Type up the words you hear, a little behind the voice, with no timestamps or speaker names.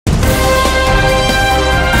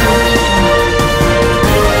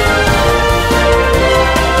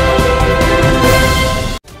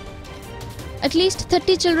At least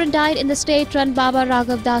 30 children died in the state-run Baba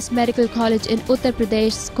Raghav Das Medical College in Uttar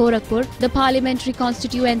Pradesh Gorakhpur, the parliamentary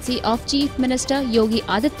constituency of Chief Minister Yogi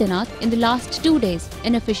Adityanath, in the last 2 days,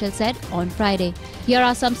 an official said on Friday. Here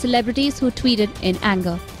are some celebrities who tweeted in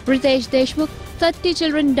anger. Ritesh Deshmukh: 30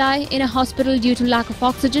 children die in a hospital due to lack of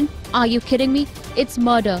oxygen. Are you kidding me? It's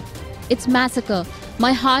murder. It's massacre.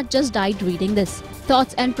 My heart just died reading this.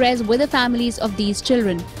 Thoughts and prayers with the families of these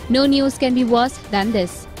children. No news can be worse than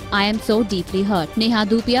this. I am so deeply hurt. Neha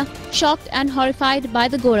Dupia: shocked and horrified by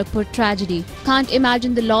the Gorakhpur tragedy. Can't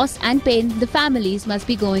imagine the loss and pain the families must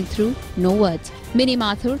be going through. No words. Mini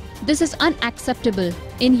Mathur: this is unacceptable,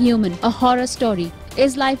 inhuman, a horror story.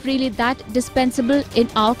 Is life really that dispensable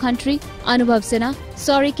in our country? Anubhav Sinha: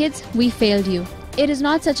 sorry kids, we failed you. It is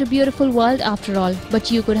not such a beautiful world after all,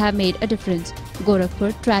 but you could have made a difference.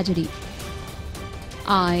 Gorakhpur tragedy.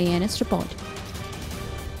 INS report.